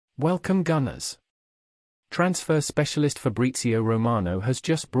Welcome Gunners. Transfer specialist Fabrizio Romano has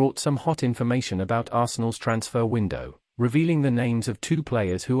just brought some hot information about Arsenal's transfer window, revealing the names of two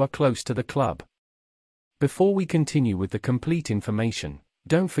players who are close to the club. Before we continue with the complete information,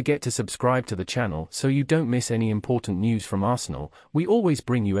 don't forget to subscribe to the channel so you don't miss any important news from Arsenal. We always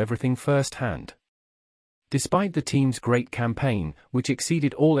bring you everything firsthand. Despite the team's great campaign, which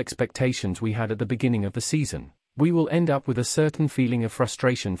exceeded all expectations we had at the beginning of the season, we will end up with a certain feeling of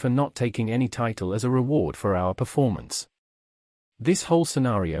frustration for not taking any title as a reward for our performance. This whole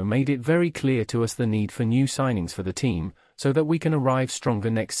scenario made it very clear to us the need for new signings for the team, so that we can arrive stronger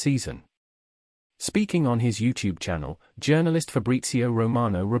next season. Speaking on his YouTube channel, journalist Fabrizio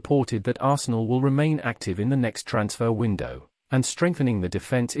Romano reported that Arsenal will remain active in the next transfer window, and strengthening the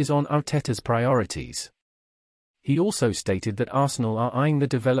defence is on Arteta's priorities. He also stated that Arsenal are eyeing the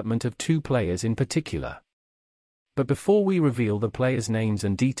development of two players in particular. But before we reveal the players' names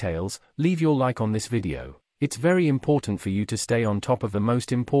and details, leave your like on this video. It's very important for you to stay on top of the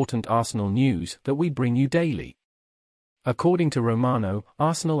most important Arsenal news that we bring you daily. According to Romano,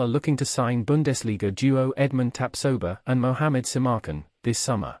 Arsenal are looking to sign Bundesliga duo Edmund Tapsoba and Mohamed Simakan this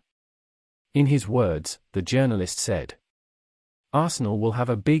summer. In his words, the journalist said, "Arsenal will have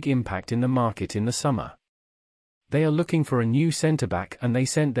a big impact in the market in the summer. They are looking for a new centre-back and they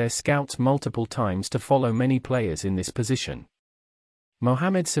sent their scouts multiple times to follow many players in this position.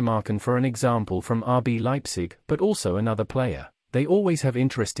 Mohamed Simakan for an example from RB Leipzig, but also another player they always have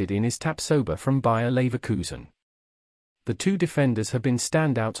interested in is Tapsoba from Bayer Leverkusen. The two defenders have been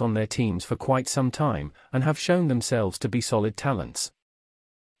standouts on their teams for quite some time and have shown themselves to be solid talents.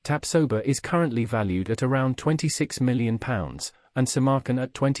 Tapsoba is currently valued at around £26 million and Simakan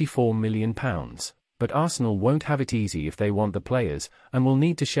at £24 million. But Arsenal won't have it easy if they want the players, and will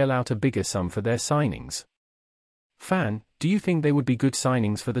need to shell out a bigger sum for their signings. Fan, do you think they would be good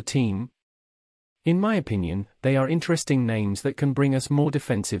signings for the team? In my opinion, they are interesting names that can bring us more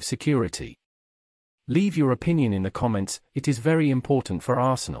defensive security. Leave your opinion in the comments, it is very important for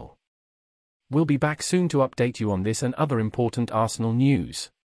Arsenal. We'll be back soon to update you on this and other important Arsenal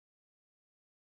news.